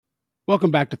Welcome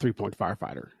back to 3-Point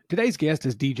Firefighter. Today's guest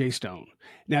is DJ Stone.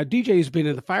 Now, DJ has been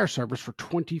in the fire service for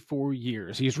 24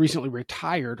 years. He has recently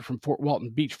retired from Fort Walton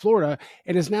Beach, Florida,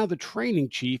 and is now the training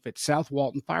chief at South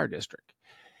Walton Fire District.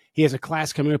 He has a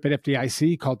class coming up at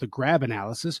FDIC called the Grab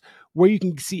Analysis, where you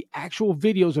can see actual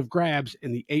videos of grabs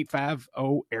in the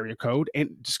 850 area code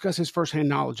and discuss his firsthand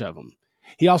knowledge of them.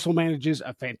 He also manages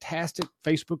a fantastic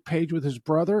Facebook page with his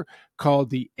brother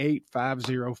called the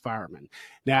 850 Fireman.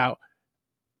 Now,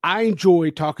 I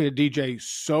enjoy talking to DJ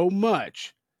so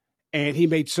much, and he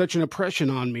made such an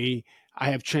impression on me. I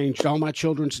have changed all my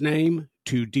children's name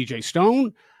to DJ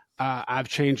Stone. I've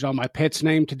changed all my pets'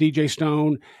 name to DJ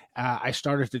Stone. I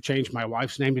started to change my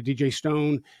wife's name to DJ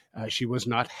Stone. She was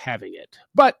not having it.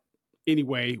 But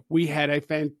anyway, we had a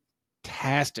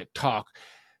fantastic talk.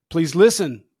 Please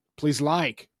listen. Please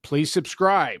like. Please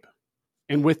subscribe.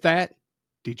 And with that,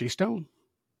 DJ Stone.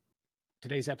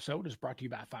 Today's episode is brought to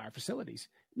you by Fire Facilities.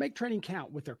 Make training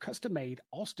count with their custom-made,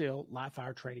 all-steel live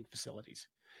fire training facilities.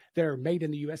 Their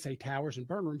made-in-the-USA towers and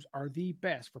burn rooms are the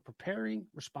best for preparing,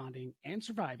 responding, and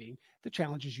surviving the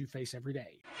challenges you face every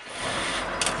day.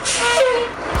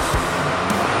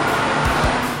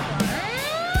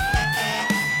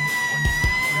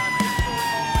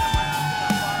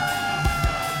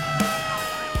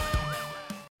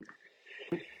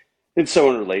 And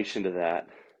so in relation to that,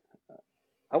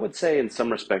 I would say in some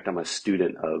respect, I'm a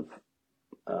student of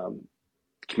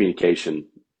communication.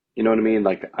 You know what I mean?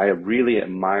 Like, I really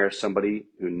admire somebody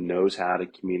who knows how to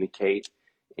communicate.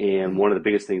 And one of the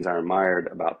biggest things I admired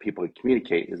about people who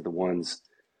communicate is the ones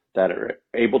that are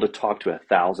able to talk to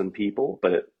 1,000 people,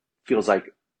 but it feels like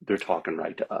they're talking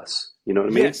right to us. You know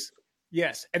what I mean?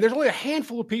 Yes. And there's only a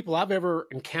handful of people I've ever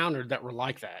encountered that were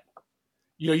like that.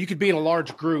 You know, you could be in a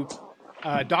large group.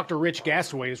 Dr. Rich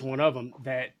Gasaway is one of them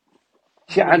that.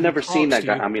 Yeah, I've never seen that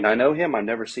guy. I mean, I know him. I've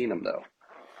never seen him though.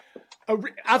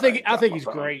 I think he's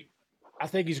great. I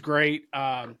think he's great.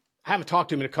 I haven't talked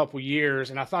to him in a couple of years,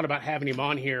 and I thought about having him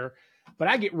on here, but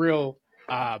I get real,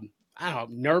 I don't know,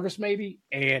 nervous maybe.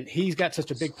 And he's got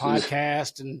such a big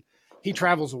podcast, and he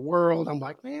travels the world. I'm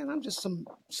like, man, I'm just some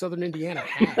Southern Indiana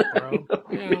hack, bro.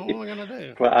 You know, what am I gonna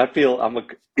do? Well, I feel I'm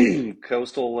a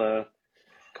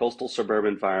coastal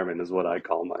suburban fireman is what I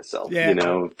call myself. Yeah. You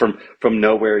know, from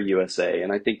nowhere, USA,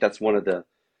 and I think that's one of the.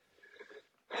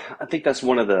 I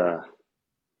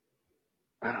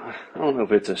don't know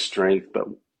if it's a strength, but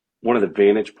one of the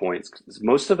vantage points, 'cause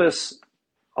most of us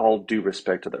all due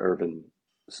respect to the urban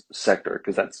sector,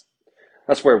 because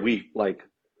that's where we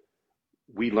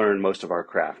learn most of our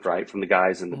craft, right? From the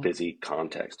guys in the busy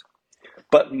context.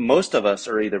 But most of us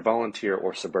are either volunteer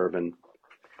or suburban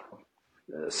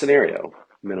scenario,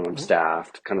 minimum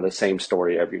staffed, kind of the same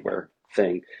story everywhere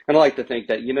thing. And I like to think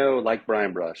that, you know, like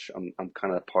Brian Brush, I'm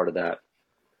kind of part of that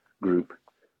group.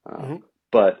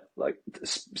 But like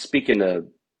speaking to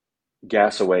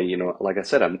Gasaway, you know, like I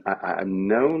said, I've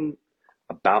known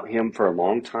about him for a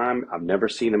long time. I've never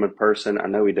seen him in person. I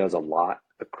know he does a lot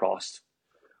across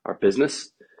our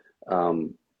business,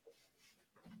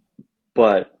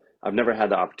 but I've never had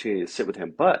the opportunity to sit with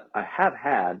him. But I have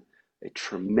had a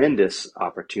tremendous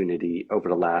opportunity over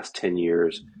the last 10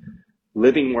 years,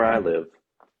 living where I live,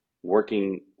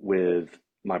 working with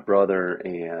my brother,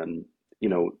 and, you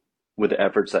know, with the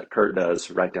efforts that Kurt does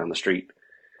right down the street.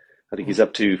 I think he's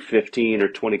up to 15 or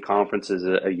 20 conferences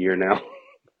a year now.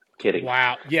 Kidding.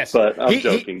 Wow. Yes. But I'm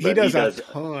joking. He does a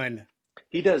ton.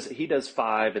 He does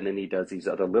 5, and then he does these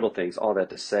other little things. All that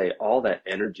to say, all that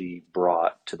energy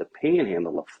brought to the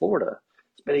panhandle of Florida,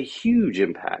 it's been a huge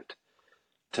impact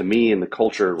to me and the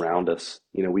culture around us.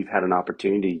 You know, we've had an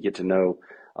opportunity to get to know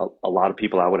a lot of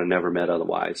people I would have never met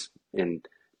otherwise, and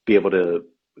be able to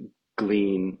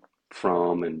glean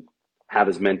from and have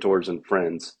as mentors and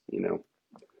friends, you know.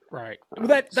 Right. Well,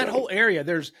 that whole area,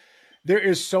 there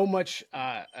is so much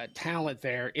talent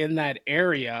there in that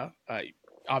area.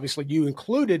 Obviously you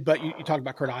included, but you talked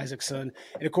about Kurt Isaacson.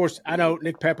 And of course, I know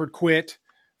Nick Peppard quit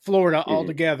Florida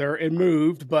altogether and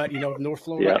moved, but, you know, North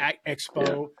Florida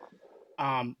Expo.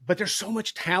 But there's so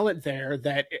much talent there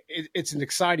that it's an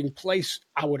exciting place,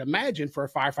 I would imagine, for a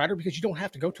firefighter, because you don't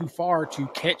have to go too far to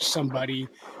catch somebody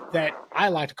that I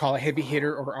like to call a heavy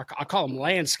hitter, or I call them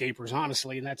landscapers,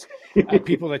 honestly. And that's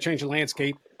people that change the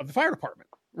landscape of the fire department,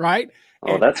 right?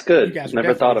 Oh, and that's good.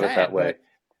 Never thought of it that way.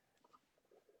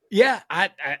 Yeah,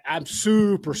 I'm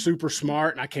super, super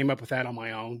smart, and I came up with that on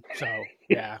my own. So,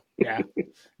 yeah.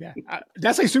 Did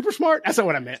I say super smart? That's not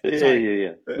what I meant.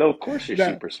 Yeah. No, of course you're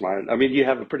super smart. I mean, you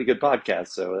have a pretty good podcast,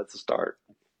 so that's a start.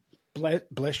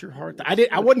 Bless your heart.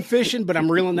 I wasn't fishing, but I'm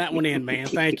reeling that one in, man.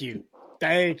 Thank you.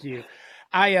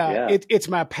 Yeah. It's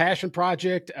my passion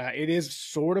project. It is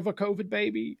sort of a COVID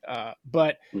baby,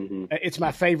 but Hmm. it's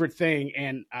my favorite thing,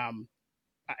 and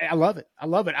I love it. I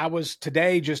love it. I was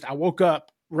today I woke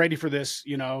up ready for this,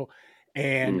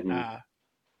 and Hmm.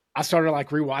 I started like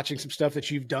rewatching some stuff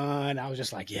that you've done. I was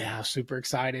just like, yeah, super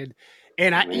excited.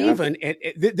 And I Man, even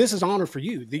this is honor for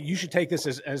you. You should take this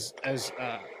as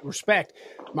respect.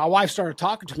 My wife started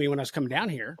talking to me when I was coming down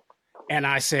here, and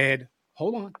I said,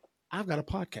 "Hold on, I've got a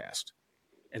podcast."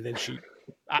 And then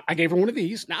I gave her one of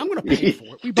these. Now I'm going to pay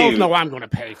for it. We both dude, know I'm going to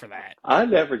pay for that. I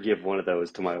never give one of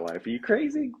those to my wife. Are you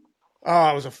crazy? Oh,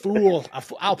 I was a fool.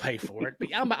 I'll pay for it, but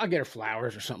I'll get her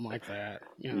flowers or something like that.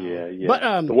 Yeah, yeah.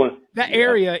 But The one, that yeah,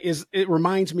 area it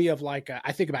reminds me of like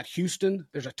I think about Houston.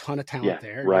 There's a ton of talent yeah,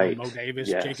 there. right. Mo Davis,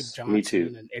 Jacob Yes, me too.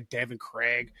 Johnson, and Devin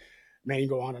Craig. Man, you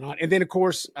go on and on. And then of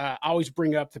course, I always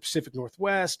bring up the Pacific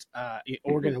Northwest,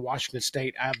 Hmm. Oregon, and Washington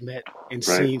State. I've met and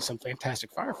Right, seen some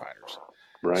fantastic firefighters.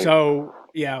 right. So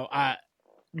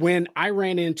when I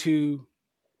ran into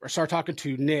or started talking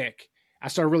to Nick, I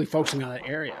started really focusing on that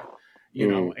area,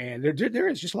 Mm. and there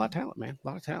is just a lot of talent, man, a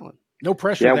lot of talent. No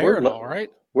pressure Yeah, there at all,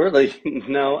 right? we're like,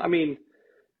 no, I mean,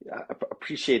 I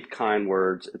appreciate the kind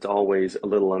words. It's always a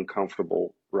little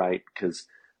uncomfortable, right? Because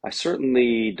I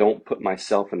certainly don't put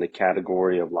myself in the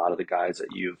category of a lot of the guys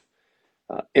that you've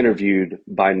interviewed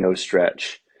by no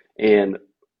stretch. And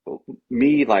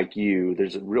me, like you,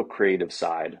 there's a real creative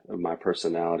side of my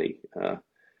personality.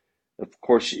 Of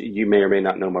course, you may or may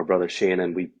not know my brother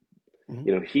Shannon. Hmm.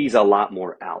 He's a lot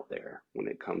more out there when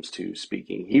it comes to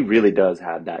speaking. He really does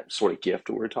have that sort of gift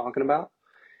that we're talking about.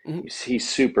 Hmm. He's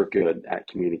super good at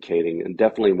communicating and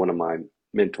definitely one of my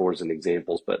mentors and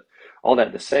examples. But all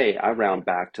that to say, I round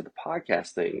back to the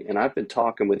podcast thing, and I've been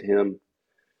talking with him.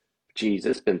 Geez,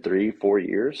 it's been 3, 4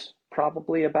 years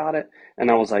probably about it.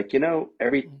 And I was like,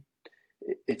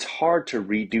 it's hard to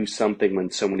redo something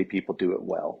when so many people do it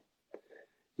well.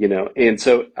 And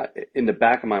so in the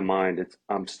back of my mind,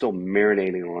 I'm still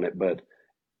marinating on it, but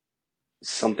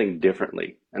something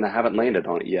differently, and I haven't landed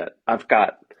on it yet. I've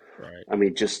got, Right. I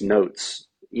mean, just notes,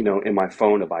 in my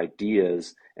phone of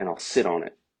ideas, and I'll sit on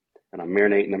it and I'm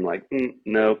marinating. I'm like,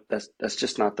 no, that's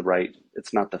just not the right.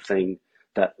 It's not the thing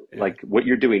that Yeah. like what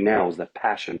you're doing now is that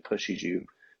passion pushes you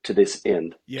to this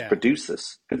end to Yeah. produce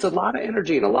this. It's a lot of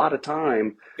energy and a lot of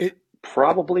time, It.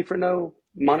 probably for no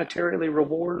Yeah. monetarily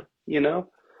reward.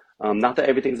 Not that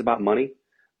everything's about money,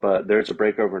 but there's a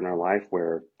breakover in our life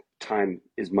where time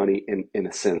is money in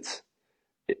a sense.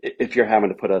 If you're having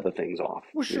to put other things off,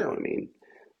 Well, you know what I sure. mean.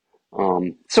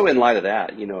 So in light of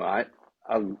that,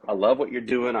 I love what you're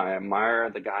doing. I admire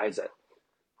the guys that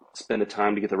spend the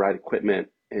time to get the right equipment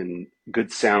and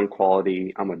good sound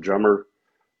quality. I'm a drummer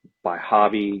by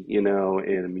hobby,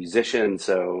 and a musician,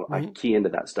 so I Hmm. key into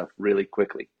that stuff really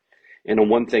quickly. And the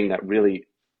one thing that really,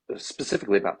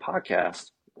 specifically about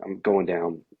podcasts, I'm going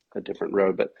down a different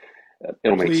road, but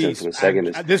it'll make sense Please, in a second.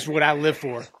 Is this is what I live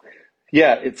for.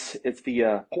 yeah, it's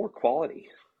the poor quality.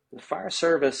 The fire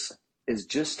service is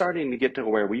just starting to get to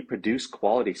where we produce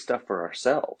quality stuff for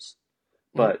ourselves.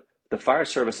 Hmm. But the fire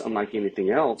service, unlike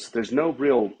anything else, there's no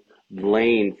real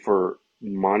lane for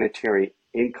monetary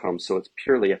income. So it's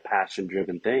purely a passion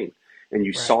driven thing. And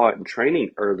you Right. saw it in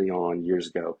training early on years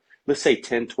ago. Let's say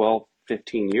 10, 12,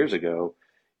 15 years ago.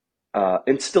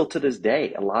 And still to this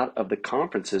day, a lot of the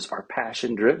conferences are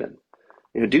passion driven.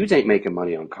 Dudes ain't making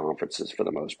money on conferences for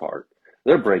the most part.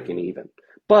 They're breaking Absolutely. even.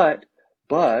 But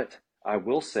but I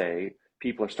will say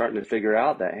people are starting to figure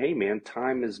out that hey man,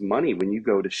 time is money when you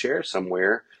go to share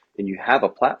somewhere and you have a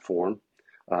platform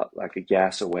like a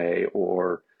Gasaway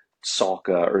or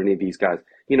Salka or any of these guys.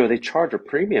 They charge a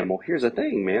premium. Well, here's the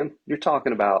thing, man. You're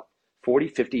talking about 40,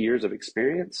 50 years of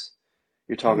experience.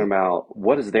 You're talking Hmm. about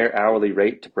what is their hourly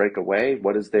rate to break away?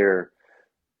 What is their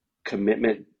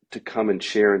commitment to come and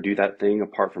share and do that thing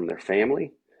apart from their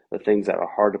family, the things that are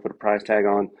hard to put a price tag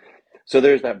on. So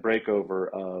there's that breakover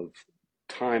of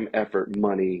time, effort,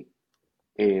 money,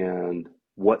 and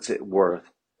what's it worth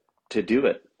to do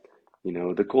it.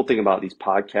 The cool thing about these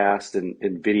podcasts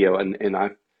and video, and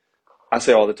I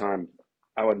say all the time,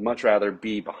 I would much rather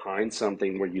be behind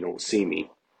something where you don't see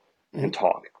me Hmm. and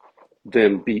talk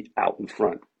than be out in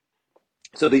front.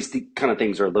 So these kind of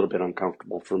things are a little bit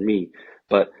uncomfortable for me,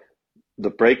 but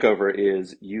the breakover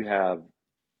is you have,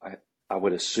 I, I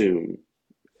would assume,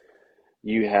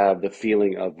 you have the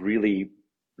feeling of really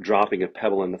dropping a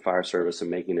pebble in the fire service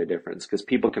and making a difference because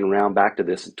people can round back to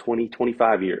this in 20,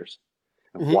 25 years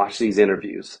and Hmm. watch these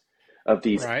interviews of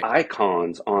these Right.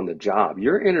 icons on the job.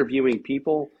 You're interviewing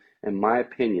people, in my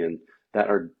opinion, that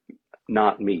are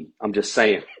not me. I'm just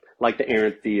saying, like the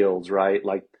Aaron Fields, right?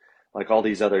 Like all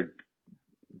these other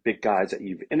big guys that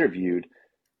you've interviewed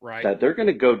Right. that they're going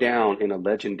to go down in a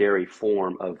legendary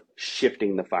form of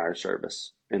shifting the fire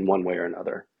service in one way or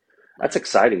another. That's Right.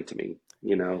 exciting to me.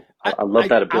 You know, I, I love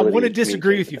that I want ability to to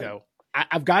disagree communicate with with you them. though.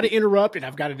 I've got to interrupt and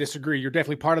I've got to disagree. You're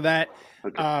definitely part of that.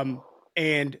 Okay. Um,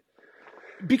 and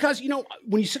because,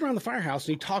 when you sit around the firehouse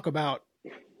and you talk about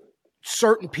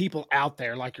certain people out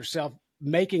there like yourself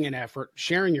making an effort,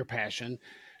 sharing your passion,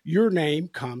 your name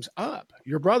comes up,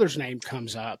 your brother's name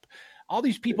comes up. All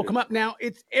these people come up. Now,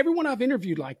 it's everyone I've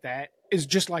interviewed like that is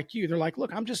just like you. They're like,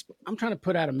 look, I'm trying to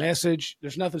put out a message.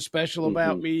 There's nothing special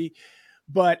about Mm-hmm. me.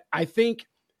 But I think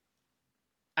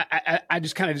I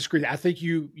just kind of disagree. I think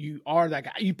you are that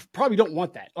guy. You probably don't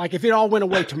want that. Like if it all went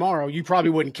away tomorrow, you probably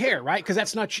wouldn't care, right? Because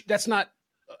that's not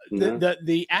No,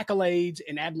 the accolades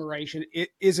and admiration. It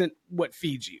isn't what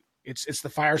feeds you. It's the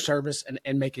fire service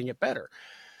and making it better.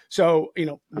 So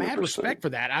mad 100%. respect for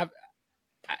that.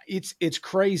 It's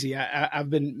crazy. I've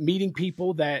been meeting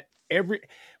people that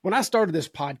when I started this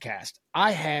podcast,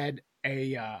 I had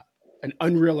an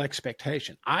unreal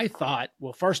expectation. I thought,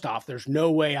 well, first off, there's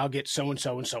no way I'll get so and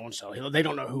so and so and so. They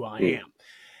don't know who I Mm. am,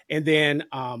 and then,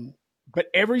 but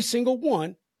every single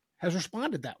one has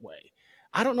responded that way.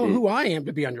 I don't know Mm. who I am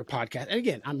to be on your podcast. And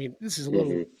again, I mean, this is a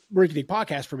little Mm-hmm. rickety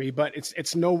podcast for me, but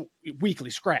it's no weekly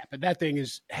scrap. But that thing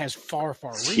has far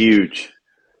It's reach. huge.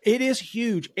 It is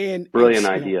huge, and Brilliant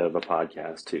idea of a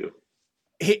podcast too.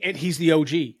 and he's the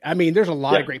OG. I mean, there's a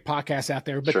lot Yeah, of great podcasts out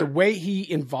there, but the sure. way he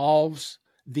involves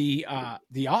the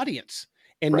audience,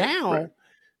 and Right, right. now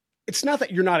it's not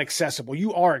that you're not accessible.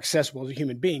 You are accessible as a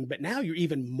human being, but now you're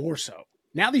even more so.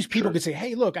 Now these people Sure. can say,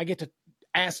 "Hey, look, I get to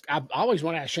ask. I always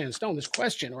want to ask Shannon Stone this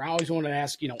question, or I always want to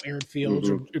ask, Aaron Fields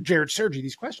Mm-hmm. or Jared Sergi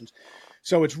these questions."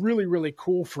 So it's really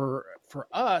cool for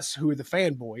us who are the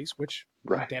fanboys, which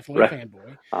I'm Right, definitely a right.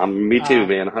 fanboy. Me too, Uh,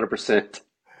 man. 100%.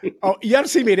 Oh, you got to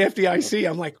see me at FDIC.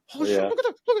 I'm like, oh, Yeah, look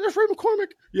at this Ray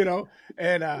McCormick,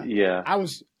 And yeah. I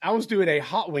was doing a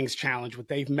hot wings challenge with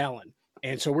Dave Mellon,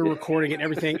 and so we're recording it and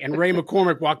everything. And Ray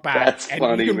McCormick walked by, That's and you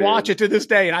funny, can watch man. it to this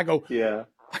day. And Yeah,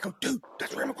 I go, dude,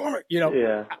 that's Ray McCormick.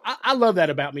 yeah. I love that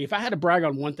about me. If I had to brag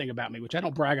on one thing about me, which I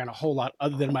don't brag on a whole lot,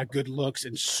 other than my good looks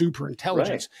and super Right.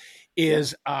 intelligence, Yeah.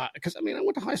 is because I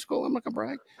went to high school. I'm not gonna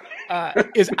brag.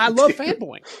 Is I love Dude,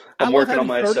 fanboying. I I'm love working on having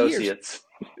my 30 years. associates.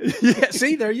 Yeah,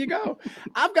 see, there you go.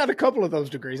 I've got a couple of those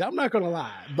degrees. I'm not going to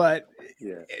lie, but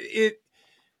Yeah.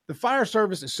 the fire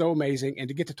service is so amazing, and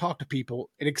to get to talk to people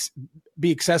and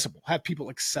be accessible, have people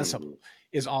Mm-hmm. accessible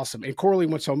is awesome. And Corley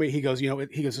once told me, he goes,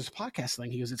 this podcast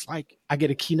thing. He goes, it's like I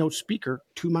get a keynote speaker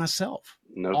to myself,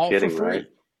 No all for kidding, right?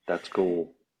 free. That's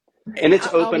cool. And And it's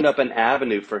opened up an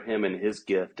avenue for him and his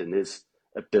gift and his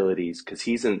abilities because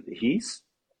he's an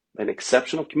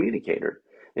exceptional communicator.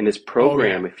 In his oh yeah,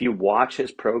 program, if you watch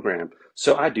his program,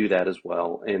 so I do that as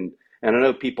well. And I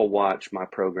know people watch my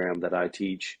program that I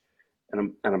teach,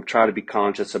 and I'm trying to be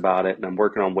conscious about it, and I'm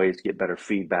working on ways to get better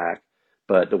feedback.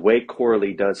 But the way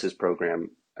Corley does his program,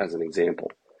 as an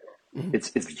example, Mhm. it's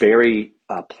very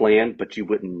planned, but you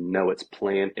wouldn't know it's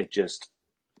planned. It just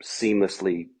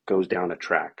seamlessly goes down a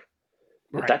track.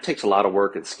 But Right. that takes a lot of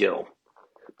work and skill.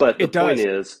 But the It point does.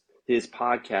 is, his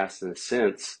podcast, in a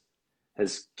sense,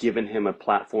 has given him a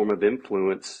platform of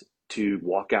influence to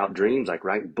walk out dreams, like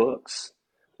write books,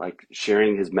 like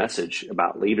sharing his message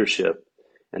about leadership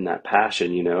and that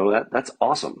passion. That's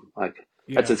awesome. Like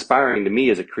that's Yeah. inspiring to me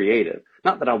as a creative.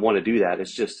 Not that I want to do that.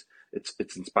 It's just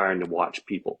it's inspiring to watch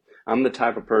people. I'm the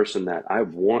type of person that I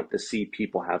want to see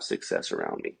people have success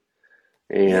around me.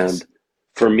 And Yes.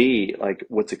 for me, like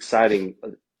what's exciting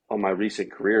on my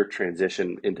recent career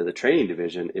transition into the training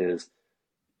division is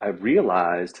I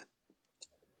realized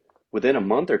within a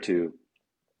month or two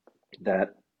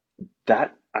that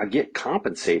I get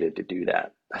compensated to do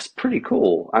that. That's pretty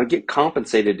cool. I get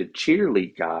compensated to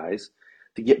cheerlead guys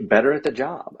to get better at the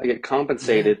job. I get Yeah.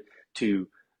 compensated to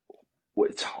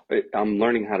it's, I'm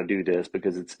learning how to do this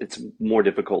because it's more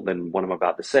difficult than what I'm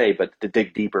about to say, but to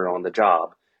dig deeper on the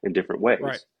job in different Right.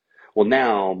 ways. Well,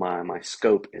 now my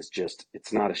scope is just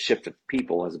it's not a shift of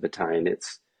people as a battalion.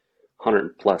 It's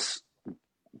 100 plus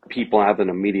people having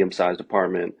a medium-sized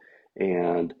apartment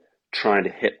and trying to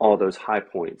hit all those high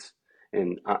points.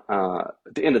 And at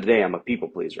the end of the day, I'm a people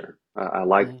pleaser. I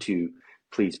like Mhm. to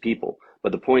please people,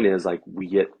 but the point is, like,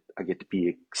 I get to be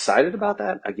excited about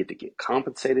that. I get to get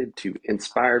compensated to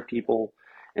inspire people,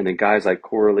 and then guys like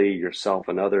Corley, yourself,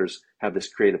 and others have this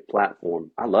creative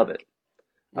platform. I love it.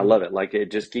 I Mhm. love it. Like it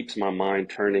just keeps my mind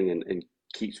turning and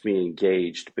keeps me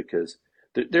engaged because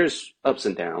there's ups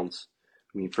and downs.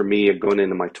 I mean, for me, I'm going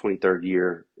into my 23rd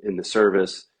year in the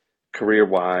service, career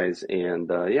wise, and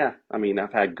yeah, I mean,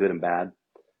 I've had good and bad.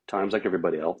 times like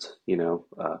everybody else,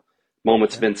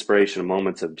 moments of Yeah. inspiration,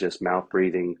 moments of just mouth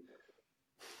breathing,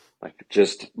 like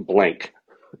just blank,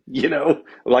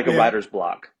 like a Yeah. writer's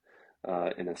block,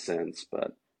 in a sense.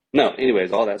 But no,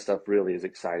 anyways, all that stuff really is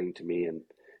exciting to me,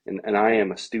 and I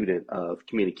am a student of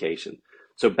communication.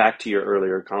 So back to your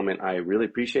earlier comment, I really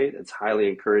appreciate it. It's highly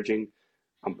encouraging.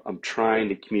 I'm trying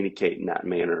to communicate in that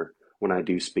manner when I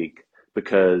do speak,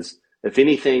 because if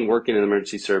anything, working in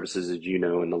emergency services, as you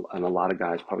know, and a lot of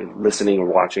guys probably listening or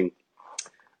watching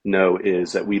know,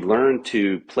 is that we learn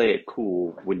to play it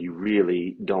cool when you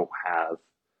really don't have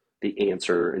the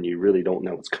answer and you really don't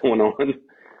know what's going on.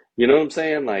 You know what I'm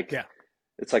saying? Like, Yeah.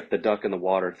 it's like the duck in the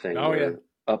water thing, Oh yeah. where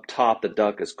up top the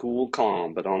duck is cool,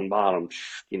 calm, but on bottom,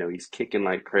 he's kicking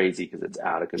like crazy because it's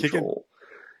out of Kicking. control.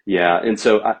 Yeah, and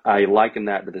so I liken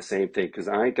that to the same thing, because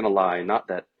I ain't gonna lie, not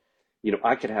that,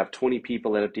 I could have 20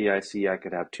 people at FDIC, I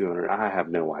could have 200. I have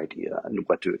no idea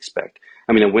what to expect.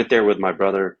 I mean, I went there with my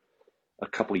brother a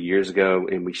couple of years ago,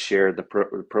 and we shared the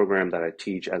program that I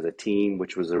teach as a team,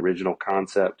 which was the original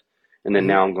concept. And then Hmm.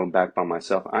 now I'm going back by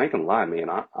myself. I ain't gonna lie, man.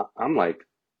 I'm like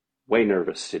way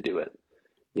nervous to do it,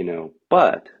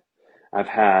 But I've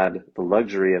had the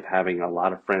luxury of having a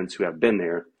lot of friends who have been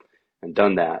there and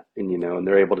done that, and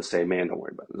they're able to say, "Man, don't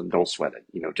worry about it. Don't sweat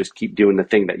it. Just keep doing the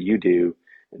thing that you do,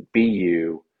 and be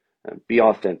you, and be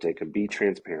authentic, and be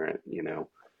transparent."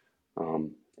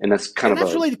 And that's kind And of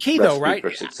that's a really the key, though, recipe right?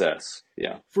 for success.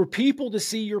 Yeah. For people to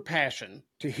see your passion,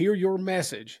 to hear your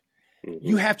message,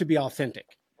 you Hmm. have to be authentic.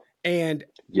 And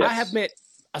I have Yes. met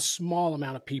a small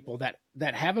amount of people that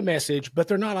have a message, but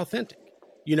they're not authentic.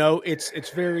 It's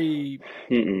very,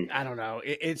 Mm-mm. I don't know.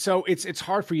 It's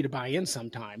hard for you to buy in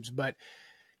sometimes. But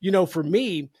for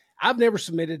me, I've never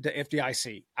submitted to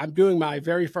FDIC. I'm doing my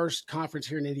very first conference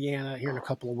here in Indiana here in a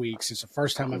couple of weeks. It's the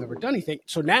first time I've ever done anything.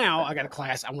 So now I got a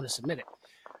class. I want to submit it.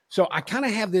 So I kind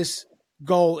of have this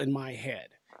goal in my head,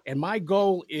 and my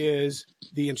goal is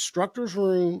the instructor's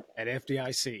room at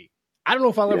FDIC. I don't know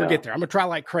if I'll ever Yeah. get there. I'm gonna try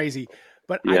like crazy,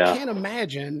 but I Yeah. can't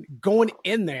imagine going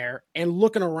in there and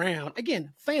looking around.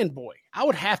 Again, fanboy. I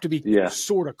would have to be Yeah.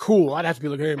 sort of cool. I'd have to be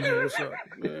like, "Hey man, what's up?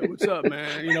 Man, what's up,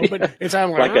 man?" But it's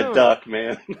I'm like, Like a oh, duck,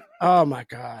 man. oh my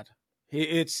god,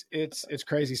 it's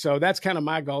crazy. So that's kind of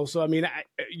my goal. So I mean,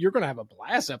 you're gonna have a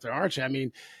blast up there, aren't you? I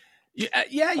mean,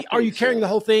 yeah. I Are you think carrying the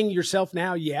so. whole thing yourself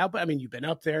now? Yeah, but I mean, you've been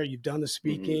up there, you've done the Hmm.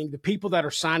 speaking. The people that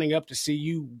are signing up to see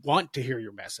you want to hear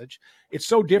your message. It's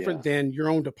so different Yeah. than your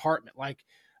own department. Like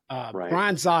Right.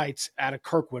 Brian Zeitz out of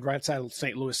Kirkwood, right outside of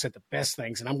St. Louis, said the best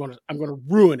things, and I'm gonna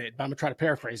ruin it, but I'm gonna try to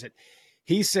paraphrase it.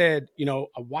 He said,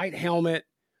 a white helmet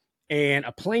and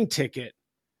a plane ticket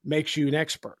makes you an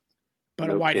expert, but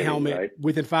a No white kidding, helmet right?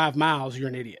 within 5 miles, you're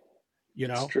an idiot you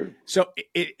It's know true. so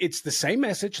it's the same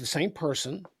message, the same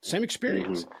person, same Hmm.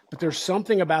 experience, but there's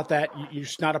something about that. You're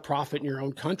just not a prophet in your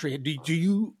own country. Do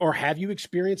you, or have you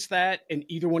experienced that in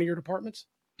either one of your departments?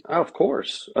 Of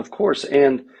course. Of course.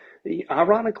 And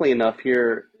ironically enough,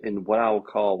 here in what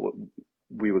what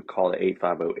we would call the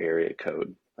 850 area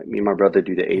code, like me and my brother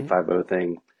do the Mhm. 850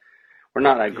 thing. We're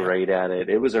not that Yeah. great at it.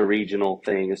 It was a regional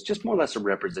thing. It's just more or less a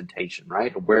representation,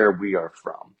 right, of where we are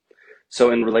from.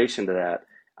 So in relation to that,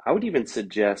 I would even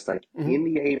suggest, like, Hmm. in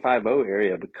the 850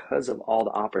 area, because of all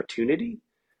the opportunity,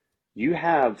 you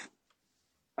have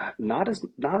not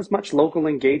as much local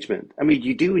engagement. I mean,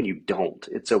 you do and you don't.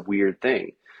 It's a weird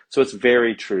thing. So it's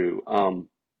very true.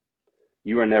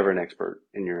 You are never an expert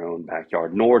in your own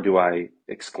backyard, nor do I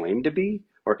exclaim to be,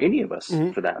 or any of us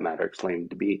Hmm. for that matter exclaim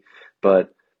to be.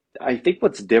 But I think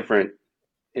what's different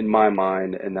in my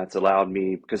mind, and that's allowed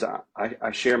me, because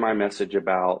I share my message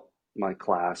about my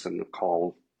class and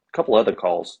call a couple other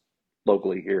calls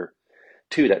locally here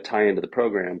too that tie into the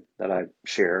program that I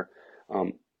share.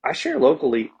 I share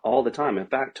locally all the time. In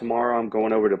fact, tomorrow I'm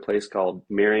going over to a place called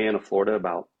Marianna, Florida,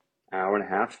 about an hour and a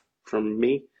half from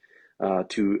me,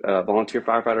 to Volunteer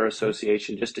Firefighter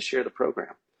Association, just to share the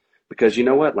program. Because you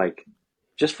know what, like,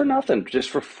 just for nothing, just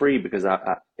for free, because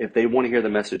if they want to hear the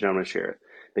message, I'm going to share it.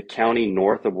 The county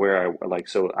north of where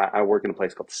I work in a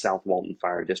place called South Walton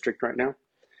Fire District right now,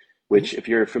 Hmm. which, if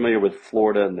you're familiar with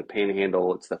Florida and the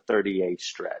Panhandle, it's the 30A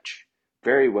stretch.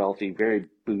 Very wealthy, very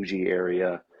bougie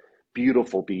area,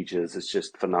 beautiful beaches. It's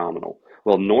just phenomenal.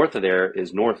 Well, north of there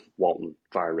is North Walton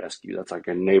Fire Rescue. That's like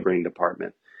a neighboring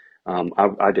department.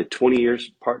 I did 20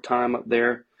 years part time up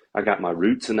there. I got my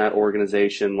roots in that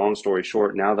organization. Long story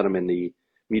short, now that I'm in the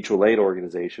mutual aid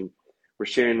organization, we're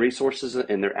sharing resources,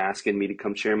 and they're asking me to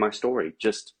come share my story.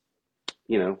 Just,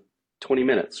 you know, 20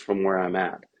 minutes from where I'm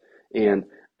at. And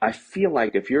I feel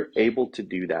like if you're able to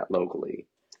do that locally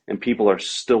and people are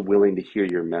still willing to hear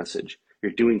your message,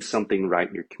 you're doing something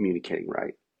right, you're communicating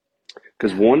right.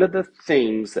 Because one of the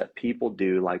things that people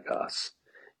do like us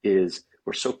is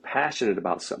we're so passionate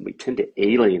about something, we tend to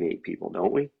alienate people,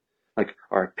 don't we? Like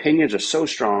our opinions are so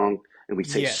strong and we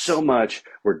say so Yes. much,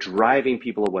 we're driving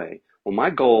people away. Well,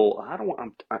 my goal, I don't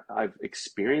want, I've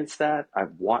experienced that.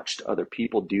 I've watched other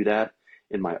people do that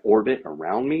in my orbit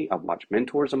around me. I've watched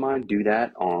mentors of mine do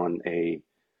that on a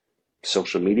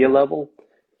social media level.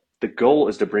 The goal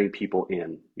is to bring people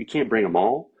in. You can't bring them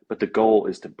all, but the goal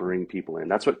is to bring people in.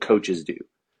 That's what coaches do.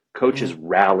 Coaches Hmm.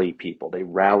 rally people, they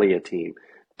rally a team.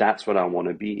 That's what I want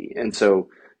to be. And so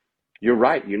you're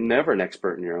right. You're never an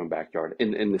expert in your own backyard.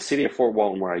 In the city of Fort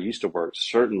Walton, where I used to work,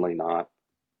 certainly not.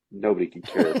 Nobody could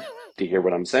care to hear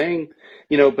what I'm saying,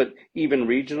 but even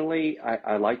regionally,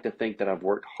 I like to think that I've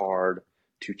worked hard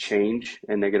to change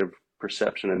a negative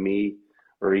perception of me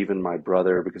or even my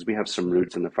brother, because we have some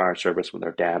roots in the fire service with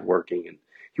our dad working, and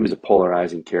he was a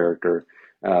polarizing character.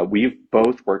 We've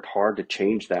both worked hard to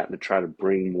change that and to try to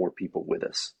bring more people with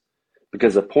us.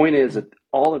 Because the point is that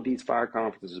all of these fire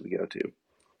conferences we go to,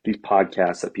 these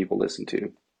podcasts that people listen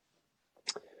to,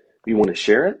 we want to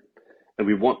share it and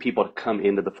we want people to come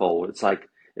into the fold. It's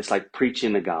like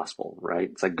preaching the gospel, right?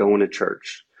 It's like going to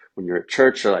church. When you're at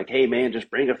church, they're like, hey man,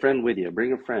 just bring a friend with you.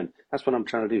 Bring a friend. That's what I'm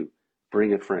trying to do.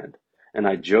 Bring a friend. And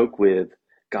I joke with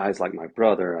guys like my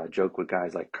brother. I joke with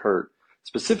guys like Kurt,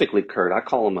 specifically Kurt. I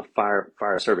call him a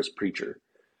fire service preacher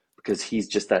because he's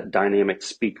just that dynamic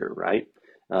speaker, right?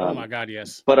 Oh my Um, God,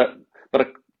 yes. but a, but a,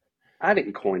 I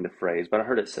didn't coin the phrase, but I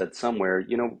heard it said somewhere,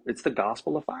 it's the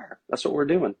gospel of fire. That's what we're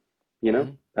doing, you know?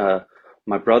 Hmm. Uh,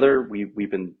 my brother,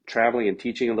 we've been traveling and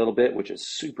teaching a little bit, which is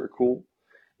super cool.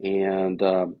 And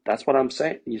that's what I'm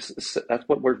saying. That's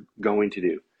what we're going to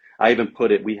do. I even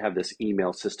put it, we have this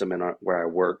email system where I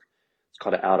work. It's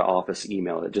called an out of office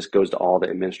email. It just goes to all the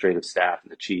administrative staff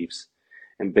and the chiefs.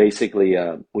 And basically,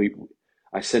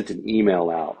 I sent an email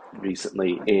out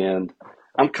recently, and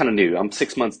I'm kind of new. I'm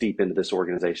 6 months deep into this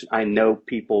organization. I know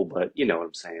people, but you know what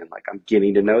I'm saying? Like I'm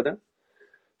getting to know them.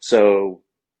 So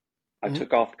I Hmm.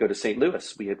 took off to go to St.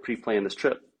 Louis. We had pre-planned this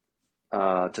trip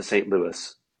to St.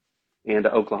 Louis and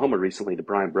to Oklahoma recently, to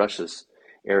Brian Brush's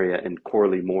area and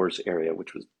Corley Moore's area,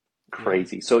 which was Yeah.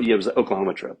 crazy. So yeah, it was an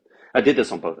Oklahoma trip. I did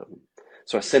this on both of them.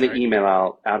 So I sent an Right. email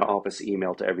out of office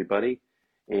email to everybody,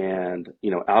 and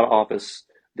out of office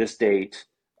this date,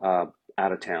 uh,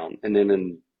 out of town, and then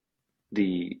in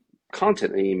the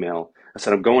content of the email, I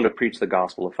said I'm going to preach the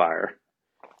gospel of fire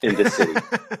in this city.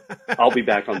 I'll be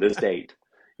back on this date.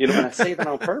 And I say that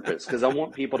on purpose because I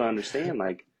want people to understand,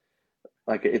 like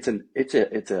it's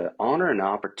an honor and an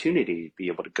opportunity to be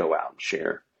able to go out and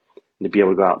share, and to be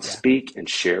able to go out and Yeah. speak and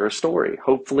share a story,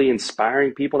 hopefully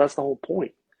inspiring people. That's the whole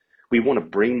point. We want to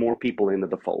bring more people into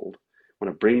the fold. We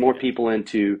want to bring more Yeah. people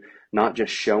into not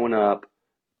just showing up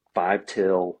five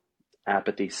till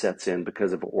apathy sets in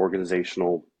because of an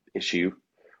organizational issue,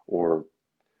 or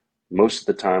most of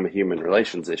the time a human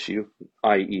relations issue,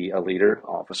 i.e. a leader,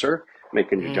 officer,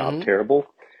 making your job Hmm. terrible,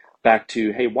 back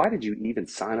to, hey, why did you even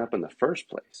sign up in the first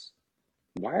place?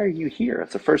 Why are you here?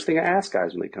 That's the first thing I ask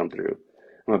guys when they come through.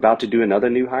 I'm about to do another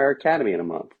new hire academy in a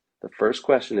month. The first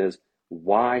question is,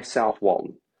 why South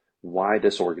Walton? Why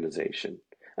this organization?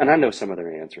 And I know some of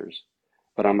their answers,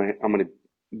 but I'm gonna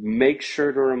make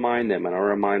sure to remind them, and I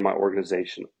remind my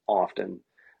organization often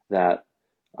that,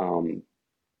 um,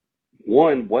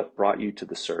 one, what brought you to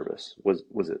the service? Was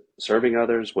it serving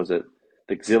others? Was it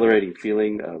the exhilarating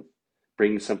feeling of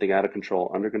bringing something out of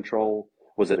control under control?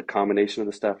 Was it a combination of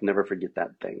the stuff? Never forget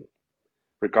that thing.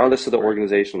 Regardless of the Right.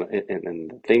 organization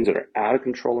and the things that are out of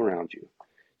control around you,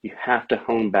 you have to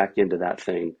hone back into that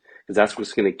thing, because that's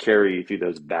what's going to carry you through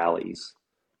those valleys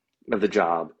of the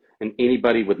job. And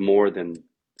anybody with more than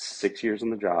 6 years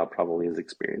on the job probably has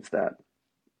experienced that,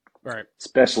 Right.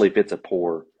 especially if it's a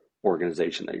poor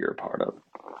organization that you're a part of.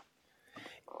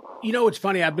 It's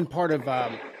funny. I've been part of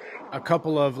a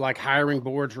couple of like hiring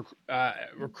boards,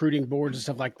 recruiting boards, and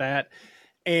stuff like that.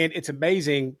 And it's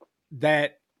amazing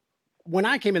that when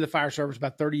I came in the fire service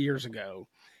about 30 years ago,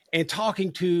 and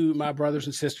talking to my brothers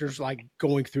and sisters, like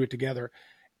going through it together,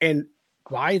 and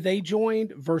why they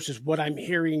joined versus what I'm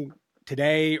hearing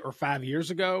today or 5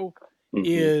 years ago Mm-hmm.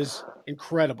 is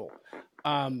incredible.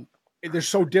 Um, they're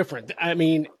so different. I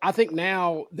mean, I think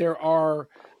now there are.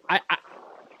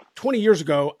 20 years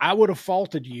ago, I would have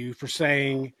faulted you for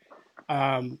saying,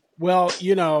 well,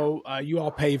 you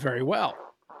all pay very well.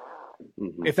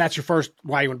 Mm-hmm. If that's your first,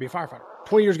 why you want to be a firefighter.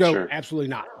 20 years ago, Sure. absolutely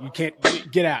not. You can't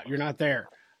get out. You're not there.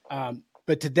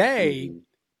 But today, Mm-hmm.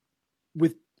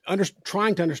 with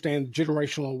trying to understand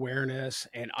generational awareness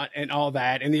and all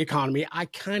that and the economy, I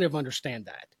kind of understand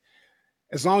that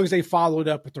as long as they followed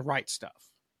up with the right stuff.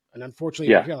 And unfortunately,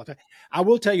 Yeah. I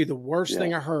will tell you the worst Yeah.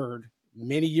 thing I heard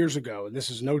many years ago, and this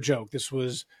is no joke. This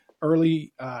was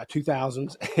early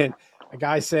 2000s, and a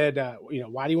guy said,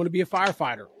 why do you want to be a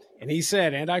firefighter? And he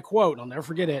said, and I quote, and I'll never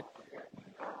forget it,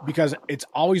 because it's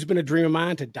always been a dream of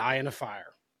mine to die in a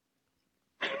fire.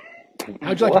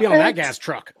 How'd you like to be on that What? gas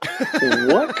truck?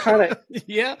 What kind of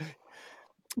Yeah.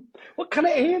 what kind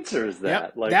of answer is Yep.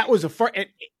 that? Like, That was a first.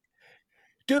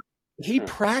 Dude, he huh.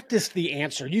 practiced the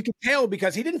answer. You could tell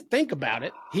because he didn't think about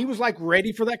it. He was like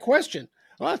ready for that question.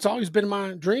 Well, it's always been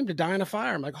my dream to die in a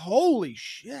fire. I'm like, holy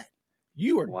shit.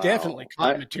 You are definitely Wow.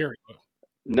 caught material.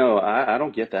 No, I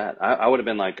don't get that. I would have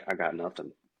been like, I got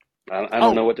nothing. I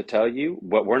don't Oh, know what to tell you,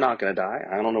 but we're not going to die.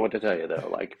 I don't know what to tell you though.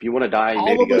 Like, if you want to die, you all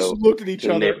maybe of us go looked at to each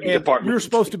the other neighboring and we were department.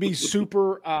 supposed to be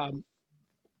super.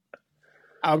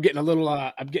 I'm getting a little,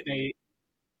 I'm getting a,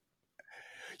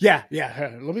 yeah,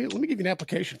 yeah. Let me give you an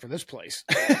application for this place.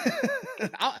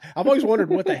 I've always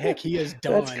wondered what the heck he has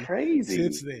That's done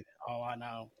since crazy. then. Oh, I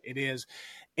know it is,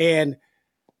 and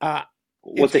uh,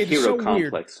 What's a it is hero so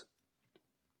weird. complex?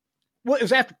 Well, it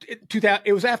was after 2000.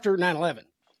 It was after 9/11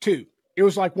 too. It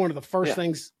was like one of the first Yeah.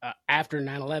 things after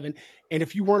 9/11. And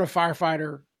if you weren't a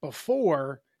firefighter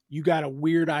before, you got a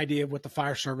weird idea of what the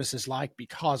fire service is like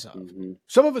because of Hmm.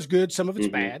 some of it's good, some of it's Hmm.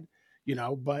 bad.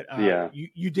 But Yeah.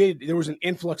 you did. There was an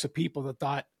influx of people that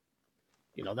thought,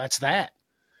 that's that.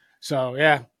 So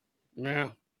yeah,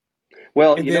 yeah.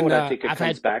 Well, And you know then what I think it I've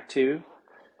comes had back to?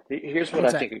 Here's what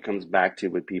I what's that? think it comes back to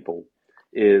with people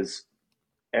is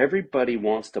everybody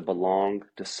wants to belong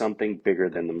to something bigger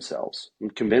than themselves.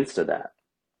 I'm convinced of that.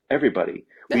 Everybody.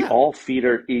 We Yeah. all feed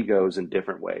our egos in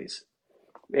different ways.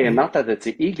 And Mhm. not that it's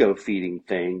an ego feeding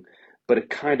thing, but it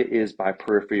kind of is by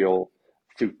peripheral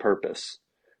through purpose.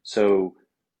 So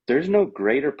there's no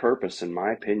greater purpose, in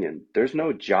my opinion. There's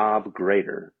no job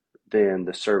greater than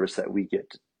the service that we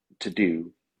get to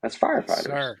do as Yes, firefighters.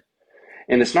 sir.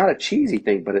 And it's not a cheesy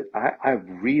thing, but I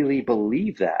really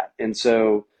believe that. And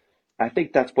so I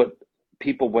think that's what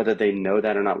people, whether they know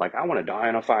that or not, like, I want to die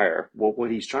in a fire. Well,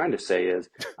 what he's trying to say is,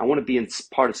 I want to be in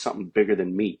part of something bigger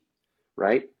than me,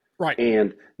 right? Right.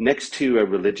 And next to a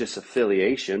religious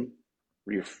affiliation,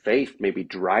 your faith may be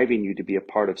driving you to be a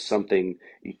part of something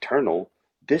eternal.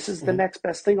 This is the Mhm. next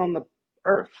best thing on the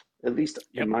earth, at least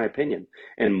in Yep. my opinion.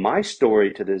 And my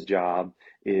story to this job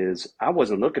is I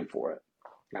wasn't looking for it.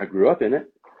 I grew up in it.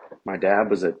 My dad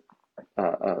was a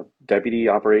deputy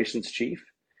operations chief,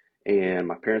 and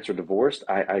my parents were divorced.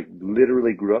 I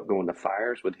literally grew up going to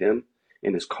fires with him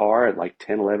in his car at like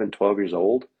 10, 11, 12 years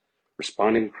old,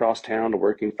 responding across town to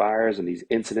working fires and these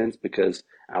incidents because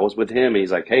I was with him. And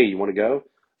he's like, hey, you want to go?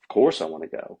 Of course I want to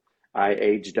go. I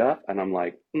aged up and I'm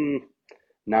like,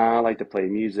 nah, I like to play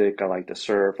music. I like to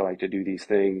surf. I like to do these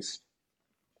things.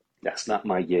 That's not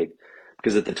my gig.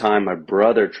 Because at the time, my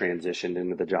brother transitioned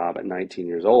into the job at 19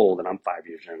 years old, and I'm 5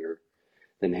 years younger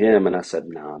than him. And I said,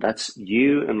 no, that's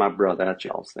you and my brother. That's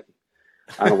y'all's thing.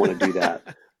 I don't want to do that.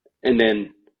 And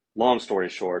then, long story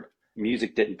short,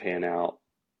 music didn't pan out.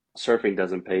 Surfing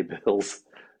doesn't pay bills.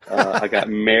 I got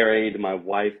married. My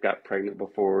wife got pregnant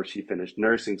before she finished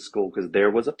nursing school because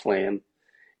there was a plan.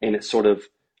 And it sort of,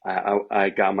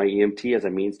 I got my EMT as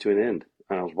a means to an end.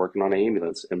 I was working on an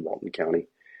ambulance in Walton County.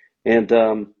 And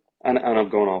I'm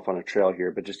going off on a trail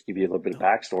here, but just to give you a little bit of No,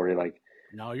 backstory, like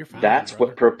no, you're fine, that's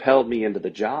what brother. propelled me into the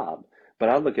job. But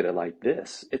I look at it like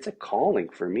this: it's a calling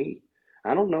for me.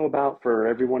 I don't know about for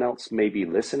everyone else, maybe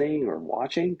listening or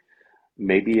watching.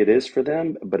 Maybe it is for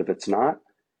them, but if it's not,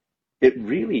 it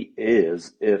really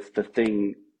is if the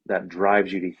thing that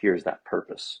drives you to here is that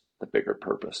purpose, the bigger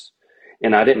purpose.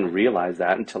 And I didn't Right. realize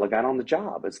that until I got on the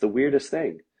job. It's the weirdest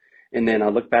thing. And then I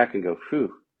look back and go,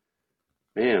 whew,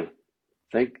 man,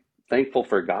 thank thankful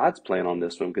for God's plan on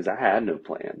this one because I had no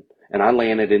plan. And I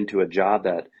landed into a job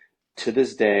that to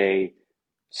this day,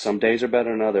 some days are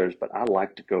better than others, but I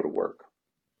like to go to work.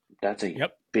 That's a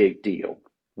Yep. big deal.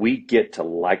 We get to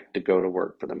like to go to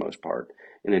work for the most part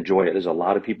and enjoy it. There's a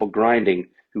lot of people grinding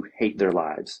who hate their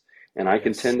lives. And I Yes.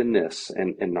 contend in this,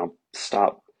 and I'll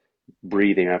stop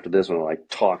breathing after this one, I like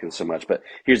talking so much. But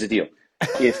here's the deal.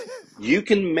 If you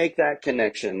can make that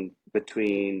connection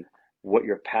between what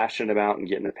you're passionate about and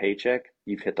getting a paycheck,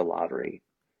 you've hit the lottery,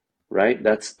 right?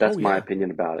 Oh That's my yeah.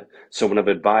 opinion about it. So when I've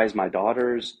advised my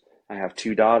daughters, I have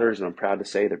two daughters, and I'm proud to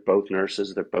say they're both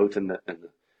nurses. They're both in the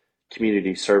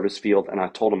community service field, and I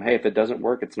told them, hey, if it doesn't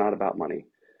work, it's not about money.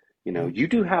 Mhm. You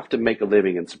do have to make a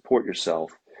living and support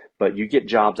yourself, but you get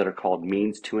jobs that are called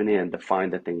means to an end to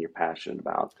find the thing you're passionate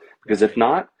about. Because if Right.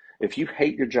 not, if you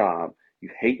hate your job, you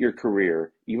hate your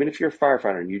career, even if you're a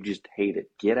firefighter and you just hate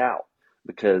it, get out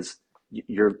because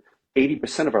you're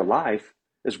 80% of our life.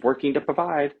 is working to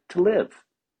provide to live,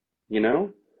 you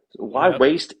know? Why Yep.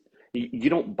 waste? You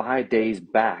don't buy days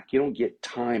back. You don't get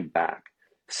time back.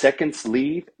 Seconds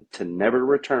leave to never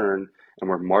return, and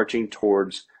we're marching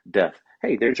towards death.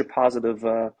 Hey, there's your positive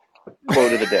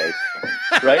quote of the day,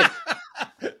 right?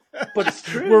 But it's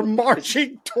We're true.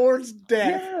 marching towards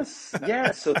death. Yes,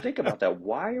 yes. So think about that.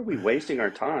 Why are we wasting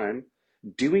our time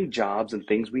doing jobs and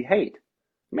things we hate?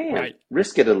 Man, Right.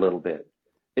 risk it a little bit.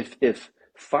 If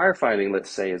firefighting, let's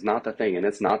say, is not the thing, and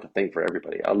it's not the thing for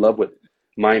everybody. I love what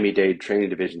Miami-Dade Training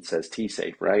Division says, T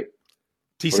safe, right?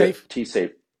 T-safe. T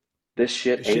safe. This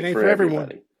shit This shit ain't ain't for for everyone.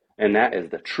 everybody. And that is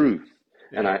the truth.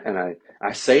 And Yeah.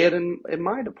 I say it in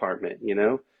my department, you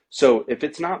know. So if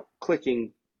it's not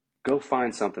clicking, go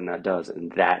find something that does,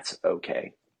 and that's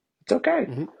okay. It's okay.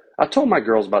 Hmm. I told my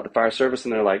girls about the fire service,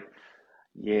 and they're like,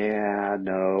 "Yeah,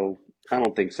 no, I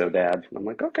don't think so, Dad." And I'm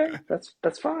like, "Okay,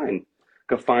 that's fine.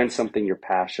 Go find something you're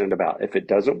passionate about. If it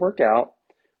doesn't work out,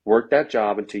 work that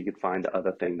job until you can find the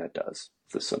other thing that does.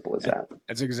 It's as simple as that."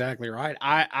 That's exactly right.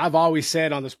 I've always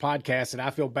said on this podcast that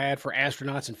I feel bad for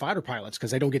astronauts and fighter pilots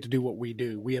because they don't get to do what we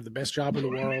do. We have the best job in the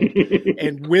world.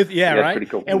 And Yeah, it's right. pretty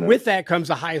cool to And know. with that comes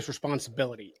the highest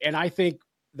responsibility. And I think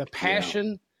the Yeah,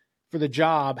 passion for the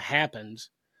job happens,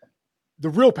 the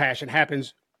real passion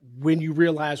happens when you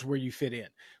realize where you fit in.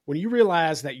 When you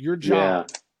realize that your yeah, job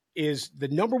is the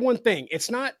number one thing. It's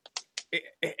not,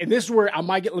 and this is where I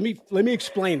might get, let me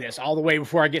explain this all the way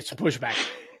before I get some pushback.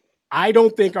 I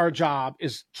don't think our job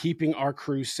is keeping our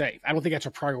crew safe. I don't think that's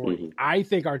a priority. hmm I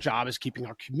think our job is keeping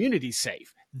our community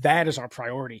safe. That is our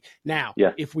priority. Now,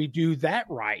 yeah, if we do that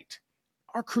right,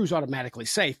 our crew's automatically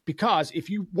safe because if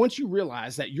you once you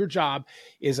realize that your job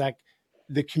is like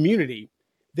the community,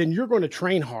 then you're going to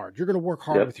train hard. You're going to work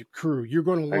hard yep. with your crew. You're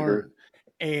going to I agree. learn.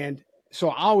 And so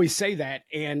I always say that.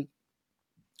 And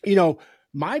you know,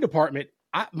 my department,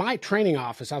 my training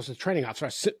office, I was a training officer.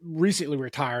 I recently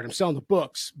retired. I'm selling the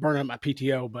books, burning up my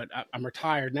PTO, but I'm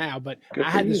retired now. But Good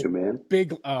I for had this you, man.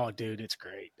 big, oh, dude, it's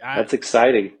great. That's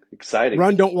exciting. Exciting.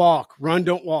 Run, don't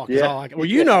walk is Yeah, all I can. Well,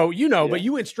 yeah, but yeah,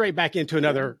 you went straight back into yeah,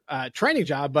 another training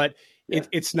job. But yeah.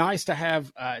 it's nice to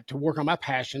have to work on my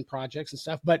passion projects and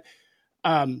stuff. But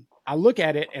I look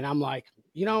at it and I'm like,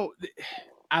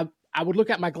 I I would look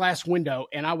out my glass window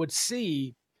and I would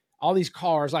see all these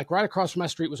cars. Like right across from my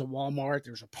street was a Walmart.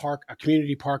 There was a park, a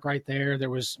community park right there. There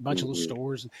was a bunch of little hmm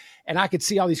stores, and I could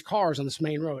see all these cars on this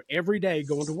main road every day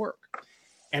going to work.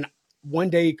 And one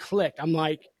day it clicked. I'm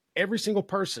like, every single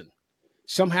person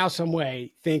somehow, some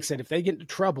way thinks that if they get into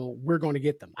trouble, we're going to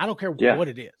get them. I don't care Yeah. what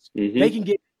it is. They hmm can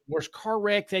get worst car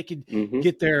wreck. They could hmm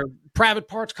get their private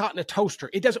parts caught in a toaster.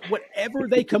 It doesn't, whatever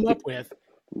they come up with,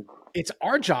 it's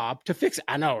our job to fix it.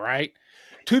 I know, right?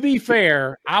 To be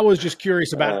fair, I was just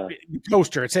curious about Uh, the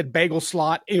toaster. It said bagel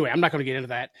slot. Anyway, I'm not going to get into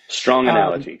that. strong Um,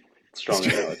 analogy. Strong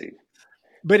analogy.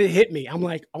 but it hit me. I'm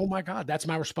like, oh my God, that's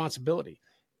my responsibility.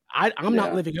 I'm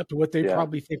not Yeah. living up to what they Yeah.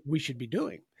 probably think we should be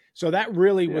doing. So that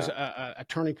really was Yeah. a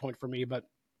turning point for me. But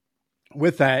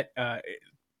with that,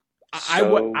 I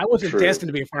So wasn't true. destined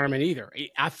to be a fireman either.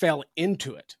 I fell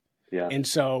into it. Yeah. And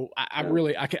so I Yeah.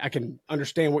 really, I can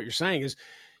understand what you're saying is,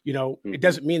 it hmm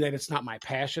doesn't mean that it's not my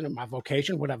passion or my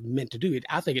vocation, what I've meant to do.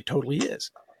 I think it totally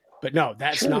is. But no,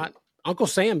 that's Sure. not. Uncle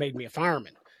Sam made me a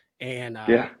fireman, and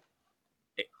Yeah.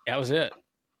 that was it.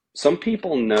 Some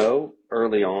people know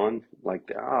early on,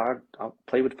 like, I'll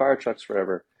play with fire trucks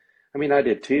forever. I mean, I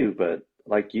did too, but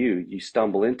like you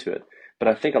stumble into it. But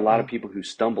I think a lot of Mhm. people who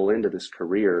stumble into this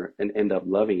career and end up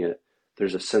loving it,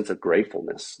 there's a sense of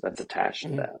gratefulness that's attached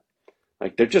to Mhm. that.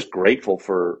 Like they're just grateful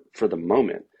for the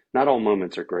moment. Not all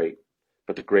moments are great,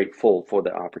 but they're grateful for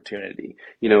the opportunity.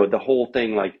 You know, the whole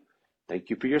thing like, thank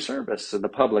you for your service to the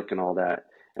public and all that.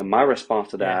 And my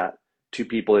response to Yeah, that to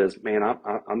people is, man,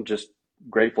 I'm just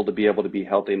grateful to be able to be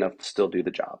healthy enough to still do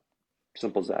the job.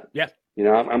 Simple as that. yeah, You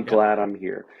know, I'm yep, glad I'm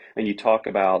here. And you talk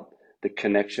about the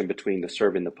connection between the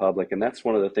serving the public, and that's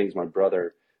one of the things my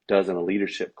brother does in a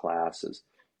leadership class is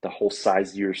the whole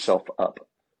size yourself up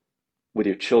with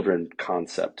your children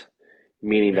concept,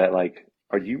 meaning yep, that like,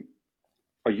 are you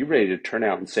ready to turn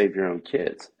out and save your own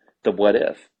kids? The what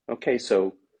if? Okay,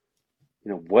 so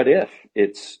what if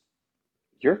it's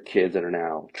your kids that are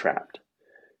now trapped?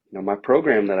 My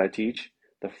program that I teach,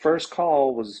 the first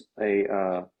call was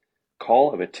a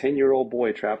call of a 10-year-old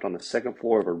boy trapped on the second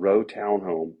floor of a row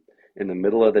townhome in the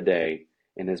middle of the day,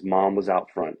 and his mom was out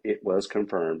front. It was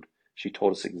confirmed. She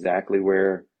told us exactly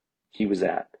where he was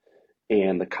at.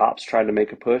 And the cops tried to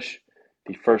make a push.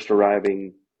 The first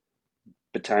arriving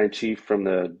battalion chief from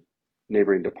the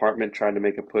neighboring department tried to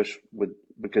make a push with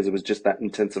because it was just that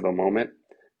intense of a moment.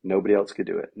 Nobody else could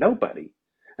do it. Nobody.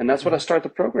 And that's what I Mhm. start the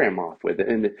program off with.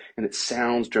 And it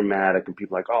sounds dramatic, and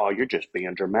people are like, oh, you're just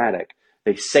being dramatic.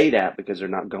 They say that because they're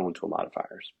not going to a lot of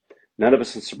fires. None of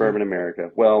us in Mhm. suburban America,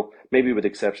 well, maybe with the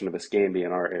exception of Escambia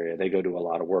in our area, they go to a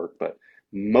lot of work, but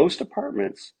most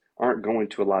apartments aren't going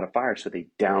to a lot of fires, so they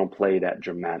downplay that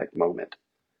dramatic moment.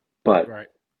 But Right.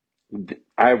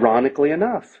 ironically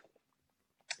enough,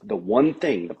 the one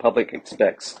thing the public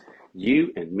expects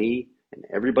you and me and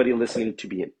everybody listening to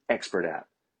be an expert at,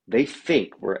 they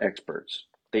think we're experts.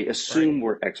 They Right. assume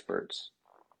we're experts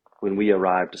when we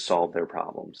arrive to solve their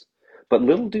problems. But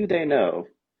little do they know,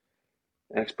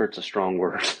 expert's a strong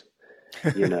word,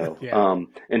 Yeah.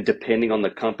 and depending on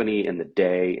the company and the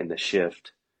day and the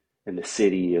shift and the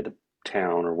city or the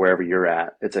town or wherever you're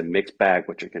at, it's a mixed bag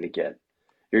what you're going to get.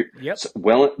 Yep.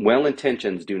 Well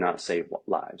intentions do not save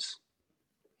lives.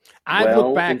 I've looked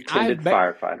Well back. intended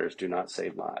firefighters do not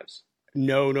save lives.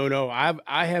 No, no, no.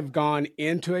 I have gone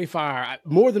into a fire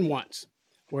more than once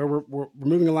where we're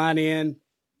moving a line in,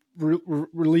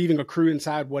 relieving a crew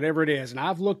inside, whatever it is. And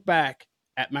I've looked back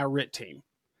at my RIT team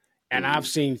and I've Mm.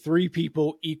 seen three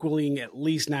people equaling at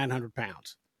least 900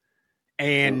 pounds.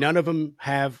 And Oh, none of them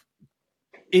have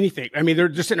anything. I mean, they're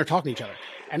just sitting there talking to each other.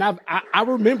 And I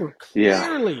remember yeah.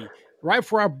 clearly right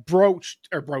before I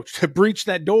breached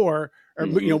that door or,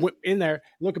 Hmm. went in there,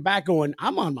 looking back going,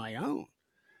 I'm on my own,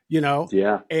 you know,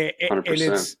 Yeah. and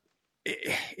 100%.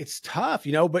 it's tough,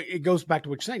 but it goes back to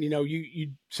what you're saying,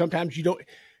 you sometimes you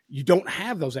don't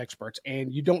have those experts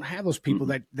and you don't have those people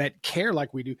Mm-mm. that care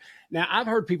like we do. Now, I've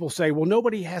heard people say, well,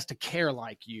 nobody has to care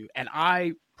like you. And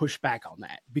I push back on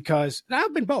that because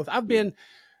I've been both. I've been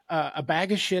a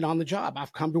bag of shit on the job.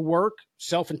 I've come to work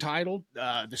self-entitled.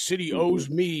 The city Mm-hmm. owes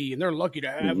me and they're lucky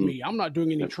to have Mm-hmm. me. I'm not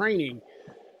doing any Yep. training.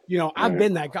 I've Right.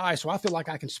 been that guy. So I feel like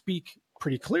I can speak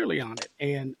pretty clearly on it.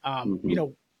 And, Mm-hmm.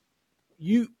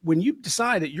 when you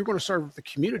decide that you're going to serve the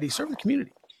community.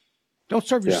 Don't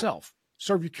serve Yeah. yourself,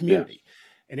 serve your Yeah. community.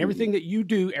 And Mm-hmm. everything that you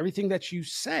do, everything that you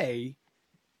say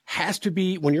has to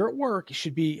be, when you're at work, it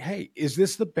should be, hey, is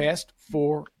this the best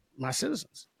for my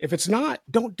citizens? If it's not,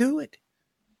 don't do it.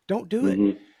 Don't do it.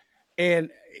 Mm-hmm. And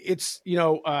it's,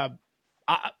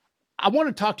 I, I want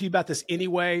to talk to you about this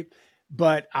anyway,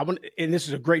 but and this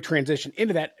is a great transition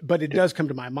into that, but it does come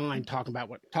to my mind talking about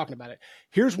it.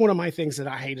 Here's one of my things that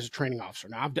I hate as a training officer.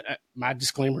 Now, my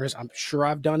disclaimer is I'm sure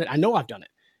I've done it. I know I've done it.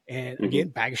 And Mm-hmm. again,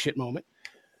 bag of shit moment.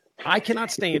 I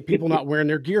cannot stand people not wearing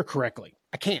their gear correctly.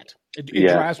 I can't. It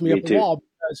Yeah. drives me up Me a too. wall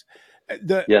because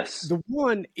the Yes. the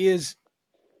one is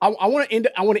I want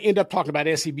to end up talking about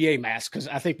SCBA masks because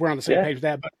I think we're on the same Yeah. page with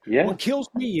that. But Yeah. what kills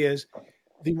me is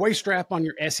the waist strap on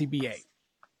your SCBA.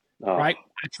 Oh, Right?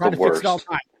 I it's try the to fix it all the worst.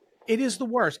 time. It is the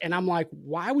worst, and I'm like,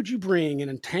 why would you bring an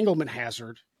entanglement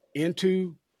hazard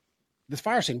into the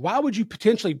fire scene? Why would you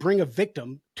potentially bring a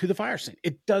victim to the fire scene?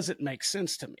 It doesn't make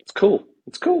sense to me. It's cool.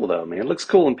 It's cool though, man. It looks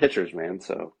cool in pictures, man.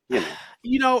 So,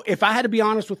 If I had to be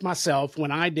honest with myself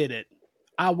when I did it,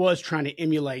 I was trying to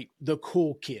emulate the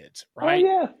cool kids, Oh right?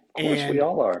 yeah, of course we And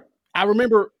all are. I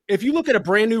remember if you look at a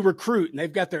brand new recruit and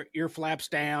they've got their ear flaps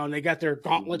down, they got their Mm-hmm.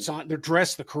 gauntlets on, they're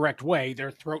dressed the correct way,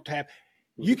 their throat tab,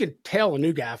 you Mm-hmm. can tell a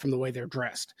new guy from the way they're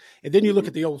dressed. And then you look Mm-hmm.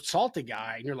 at the old salty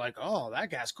guy and you're like, oh, that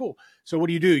guy's cool. So what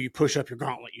do? You push up your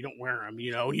gauntlet. You don't wear them, and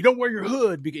you don't wear your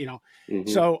hood. Mm-hmm.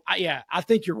 So I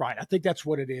think you're right. I think that's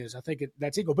what it is. I think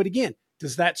that's ego. But again,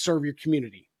 does that serve your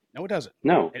community? No, it doesn't.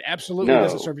 No, It absolutely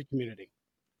doesn't no, serve your community.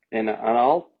 and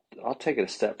I'll take it a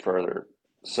step further.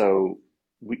 So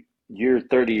you're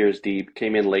 30 years deep.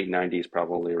 Came in late 90s,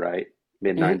 probably right,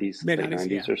 mid Mm-hmm. 90s, Mid late 90s,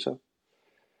 yeah. 90s or so.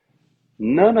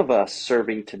 None of us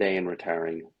serving today and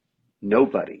retiring,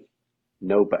 nobody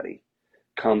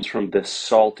comes from this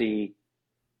salty,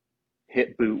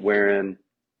 hip boot wearing,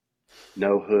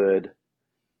 no hood.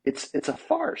 It's a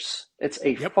farce. It's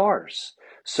a Yep. farce.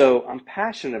 So I'm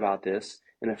passionate about this,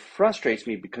 and it frustrates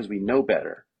me because we know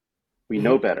better. We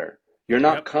know Mm-hmm. better. You're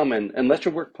not Yep. coming unless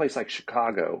you're a workplace like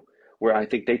Chicago, where I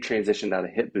think they transitioned out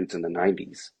of hip boots in the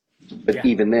 90s. But Yeah.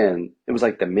 even then, it was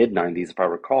like the mid 90s, if I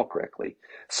recall correctly.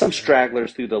 Some Yeah.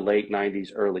 stragglers through the late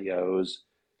 90s, early O's,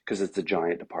 because it's a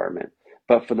giant department.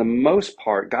 But for the most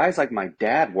part, guys like my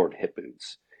dad wore hip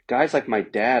boots. Guys like my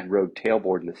dad rode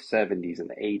tailboard in the 70s and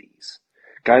the 80s.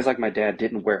 Guys like my dad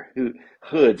didn't wear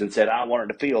hoods and said, I wanted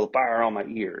to feel the fire on my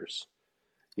ears.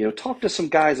 Talk to some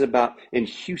guys about in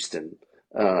Houston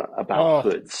about Oh,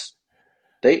 hoods.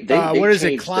 They what is it?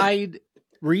 changed the Clyde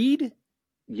Reed?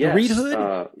 The Reed yes, Hood?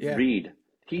 Yeah. Reed.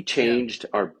 He Yeah. changed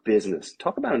our business.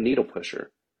 Talk about a needle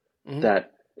pusher Mm-hmm.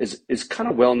 that is kind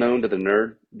of well known to the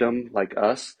nerddom like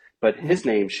us, but Mm-hmm. his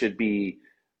name should be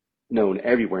known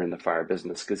everywhere in the fire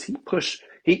business because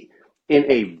he in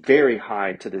a very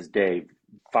high to this day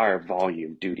fire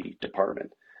volume duty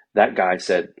department. That guy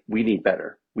said, we need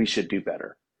better. We should do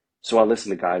better. So I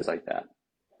listen to guys like that.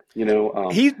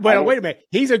 I Well, don't, wait a minute.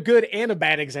 He's a good and a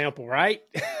bad example, right?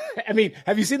 I mean,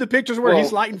 have you seen the pictures where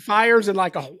he's well, lighting fires in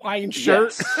like a Hawaiian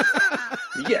shirt?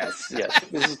 yes, yes,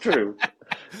 this is true.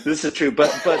 This is true.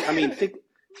 But I mean,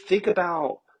 think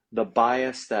about the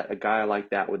bias that a guy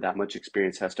like that with that much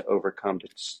experience has to overcome to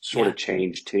sort Yeah, of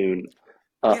change tune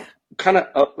yeah, kind of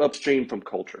upstream from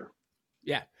culture.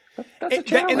 yeah. That's a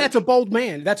And that's a challenge. bold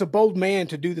man. That's a bold man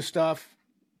to do the stuff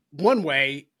one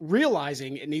way,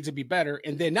 realizing it needs to be better,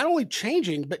 and then not only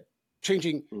changing, but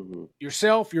changing Hmm.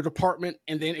 yourself, your department,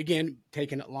 and then again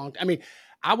taking it long. I mean,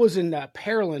 I was in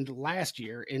Pearland last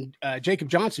year, and Jacob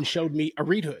Johnson showed me a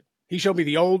reed hood. He showed me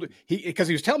the old because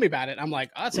he was telling me about it. I'm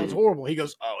like, oh, that sounds Hmm. horrible. He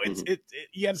goes, oh, Hmm.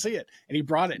 you got to see it, and he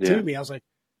brought it to Yeah. me. I was like,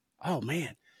 oh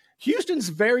man, Houston's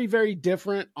very very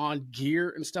different on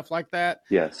gear and stuff like that.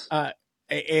 Yes. Uh,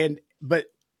 but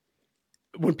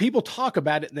when people talk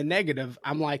about it in the negative,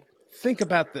 I'm like, think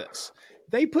about this.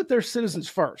 They put their citizens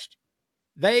first.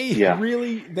 Yeah.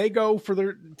 They go for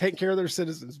their take care of their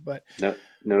citizens. But No,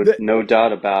 no, the no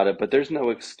doubt about it. But there's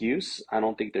no excuse. I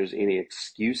don't think there's any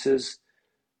excuses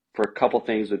for a couple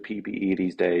things with PPE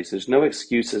these days. There's no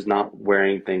excuses not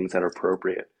wearing things that are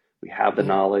appropriate. We have the Mhm.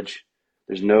 knowledge.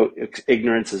 There's no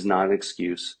ignorance is not an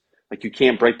excuse. Like you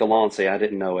can't break the law and say I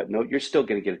didn't know it. No, you're still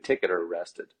going to get a ticket or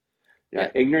arrested. Yeah,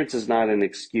 Yeah. ignorance is not an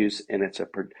excuse, and it's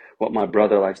what my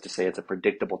brother likes to say. It's a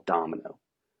predictable domino.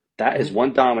 That is Mhm.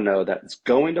 one domino that's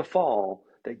going to fall.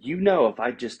 That if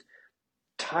I just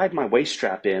tied my waist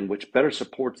strap in, which better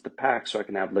supports the pack so I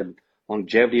can have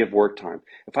longevity of work time.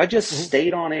 If I just Mhm.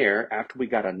 stayed on air after we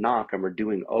got a knock and we're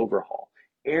doing overhaul,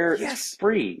 air is Yes,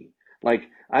 free. Like,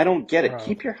 I don't get it. bro.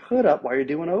 Keep your hood up while you're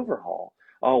doing overhaul.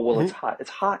 Oh, well, it's Mhm. hot.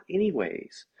 It's hot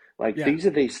anyways. Like, Yeah. these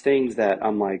are these things that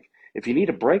I'm like, if you need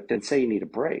a break, then say you need a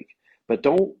break. But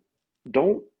don't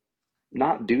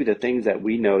not do the things that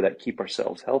we know that keep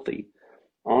ourselves healthy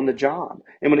on the job.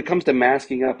 And when it comes to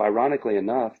masking up, ironically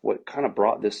enough, what kind of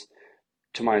brought this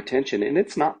to my attention, and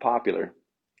it's not popular.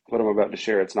 What I'm about to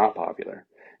share, it's not popular,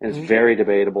 and it's Mhm. very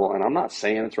debatable. And I'm not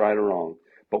saying it's right or wrong,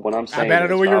 but what I'm I saying bet I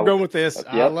know is, where you're going with this.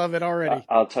 I yep, love it already.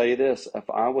 I'll tell you this: if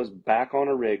I was back on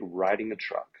a rig riding a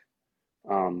truck,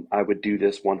 I would do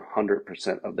this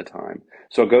 100% of the time.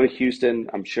 So I go to Houston.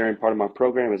 I'm sharing part of my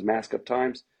program is Mask Up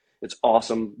Times. It's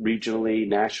awesome regionally,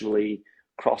 nationally,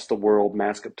 across the world.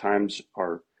 Mask Up Times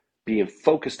are being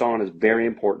focused on is very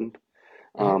important.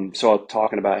 Mhm. So I'm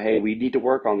talking about, hey, we need to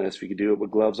work on this. We could do it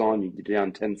with gloves on. You can do it down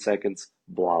in 10 seconds,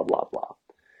 blah, blah, blah.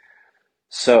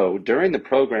 So during the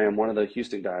program, one of the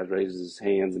Houston guys raises his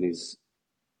hands and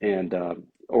and,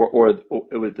 or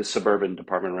it was the suburban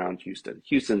department around Houston.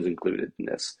 Houston's included in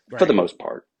this for the Right. most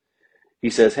part. He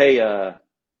says, hey,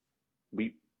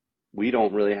 we, we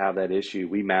don't really have that issue.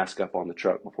 We mask up on the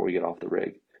truck before we get off the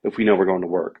rig if we know we're going to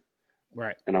work.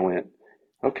 Right. And I went,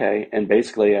 okay. And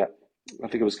basically, I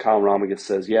think it was Kyle Ramagus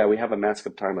says, yeah, we have a mask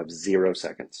up time of 0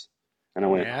 seconds. And I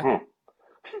went, Yeah. huh,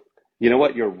 you know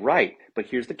what? You're right. But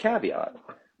here's the caveat.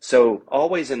 So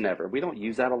always and never, we don't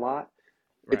use that a lot.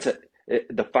 It's Right.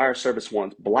 the fire service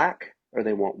wants black or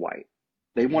they want white.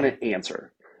 They want Mhm. an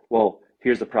answer. Well,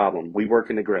 here's the problem. We work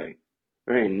in the gray.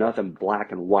 There ain't nothing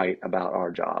black and white about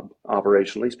our job,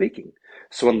 operationally speaking.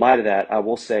 So in light of that, I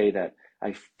will say that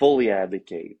I fully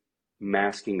advocate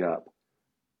masking up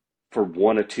for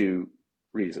one or two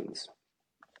reasons.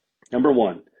 Number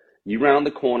one, you round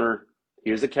the corner.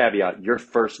 Here's the caveat: you're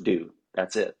first due.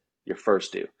 That's it. You're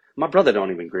first due. My brother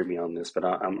don't even agree with me on this, but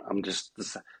I'm just this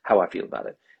is how I feel about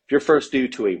it. If you're first due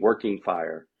to a working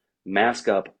fire, mask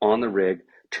up on the rig,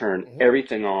 turn Mhm.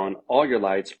 everything on, all your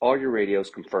lights, all your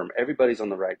radios, confirm everybody's on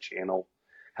the right channel,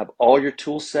 have all your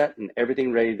tools set and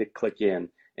everything ready to click in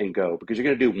and go because you're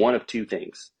going to do one of two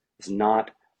things. It's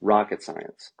not rocket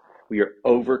science. We are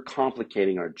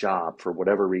overcomplicating our job for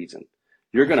whatever reason.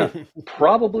 You're going to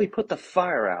probably put the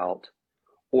fire out,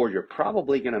 or you're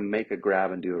probably going to make a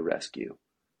grab and do a rescue.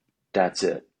 That's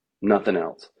it. Nothing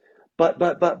else. But,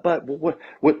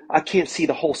 what, I can't see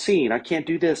the whole scene. I can't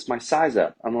do this. My size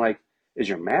up. I'm like, is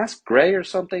your mask gray or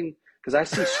something? Because I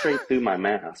see straight through my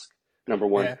mask, number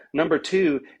one. Yeah. Number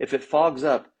two, if it fogs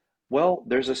up, well,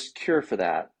 there's a cure for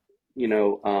that. You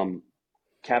know,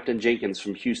 Captain Jenkins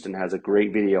from Houston has a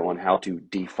great video on how to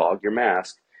defog your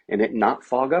mask and it not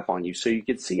fog up on you so you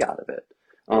can see out of it.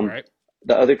 Um, Right.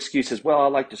 the other excuse is, well, I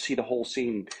like to see the whole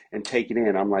scene and take it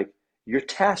in. I'm like, you're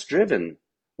task driven.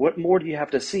 What more do you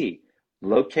have to see?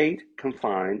 Locate,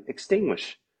 confine,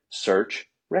 extinguish, search,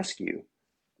 rescue. Mhm.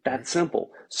 That's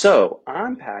simple. So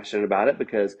I'm passionate about it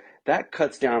because that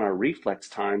cuts down our reflex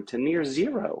time to near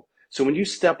zero. So when you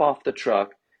step off the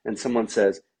truck and someone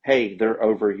says, hey, they're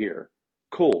over here,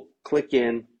 cool, click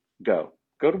in, go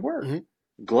to work.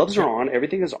 Mm-hmm. Gloves are Yep. on,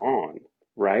 everything is on,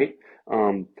 right?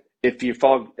 If your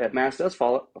fog at mass does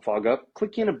fog up,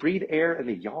 click in and breathe air in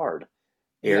the yard.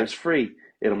 Air is Yep. free.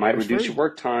 It might Air's reduce your free.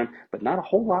 work time, but not a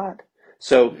whole lot.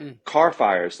 So Mm-mm. car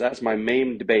fires, that's my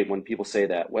main debate when people say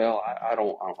that. Well, I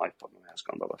don't like putting a mask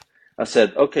on, blah, blah. I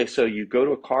said, okay, so you go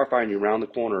to a car fire and you round the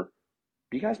corner.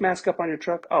 Do you guys mask up on your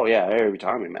truck? Oh yeah, every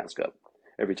time we mask up.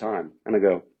 Every time. And I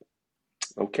go,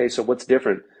 okay, so what's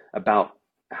different about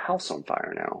a house on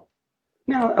fire now?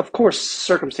 Now, of course,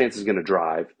 circumstance is going to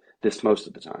drive this most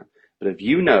of the time. But if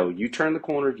you know you turn the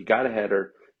corner, you got a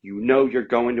header, you know you're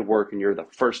going to work and you're the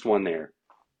first one there,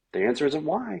 the answer isn't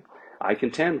why. I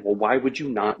contend, well, why would you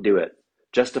not do it?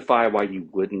 Justify why you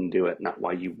wouldn't do it, not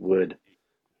why you would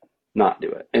not do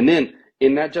it. And then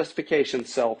in that justification,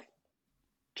 self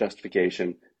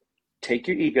justification, take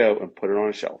your ego and put it on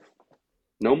a shelf.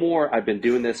 No more, I've been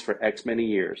doing this for X many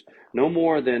years. No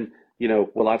more than,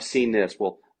 well, I've seen this.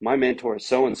 Well, my mentor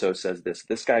so and so says this.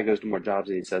 This guy goes to more jobs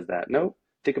and he says that. No,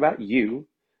 think about you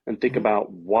and think Mm-hmm.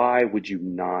 about why would you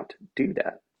not do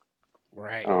that?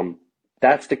 Right.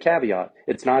 That's the caveat.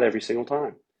 It's not every single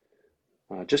time.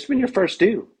 Just when you're first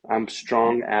due, I'm a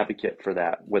strong advocate for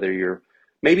that. Whether you're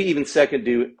maybe even second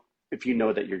due, if you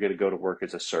know that you're going to go to work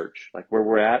as a search, like where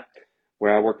we're at,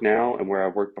 where I work now and where I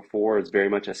worked before is very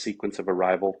much a sequence of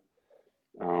arrival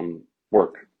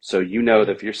work. So you know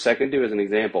that if you're second due, as an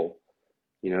example,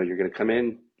 you're going to come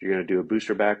in, you're going to do a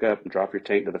booster backup and drop your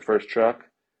tank to the first truck.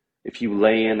 If you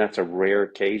lay in, that's a rare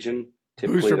occasion.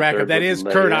 Typically, Booster the backup. third That would is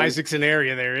lay Kurt in. Isaacson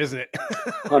area there, isn't it?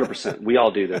 100%. We all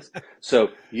do this. So,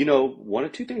 one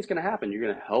of two things going to happen. You're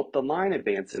going to help the line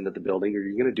advance into the building, or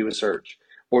you're going to do a search,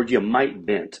 or you might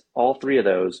vent. All three of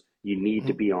those, you need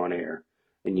to be on air,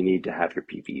 and you need to have your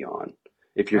PPE on.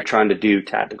 If you're Right. trying to do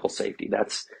tactical safety,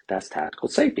 that's tactical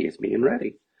safety. It's being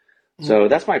ready. Mm-hmm. So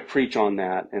that's my preach on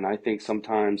that. And I think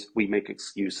sometimes we make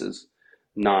excuses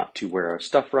not to wear our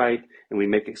stuff right, and we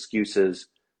make excuses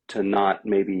to not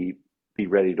maybe be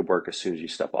ready to work as soon as you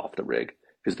step off the rig.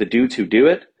 Because the dudes who do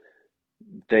it,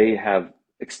 they have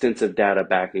extensive data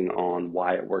backing on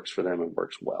why it works for them and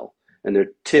works well. And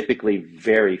they're typically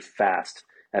very fast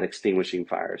at extinguishing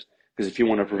fires. Because if you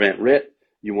want to prevent RIT,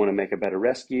 you want to make a better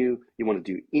rescue, you want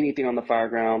to do anything on the fire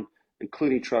ground,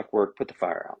 including truck work, put the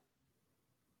fire out.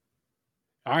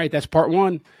 All right, that's part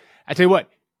one. I tell you what,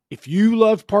 if you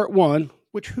loved part one,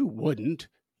 which who wouldn't,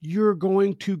 you're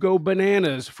going to go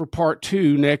bananas for part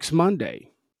two next Monday.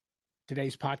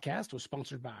 Today's podcast was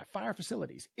sponsored by Fire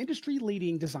Facilities,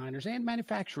 industry-leading designers and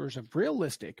manufacturers of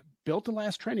realistic,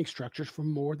 built-to-last training structures for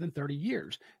more than 30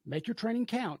 years. Make your training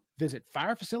count. Visit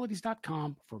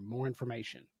firefacilities.com for more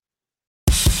information.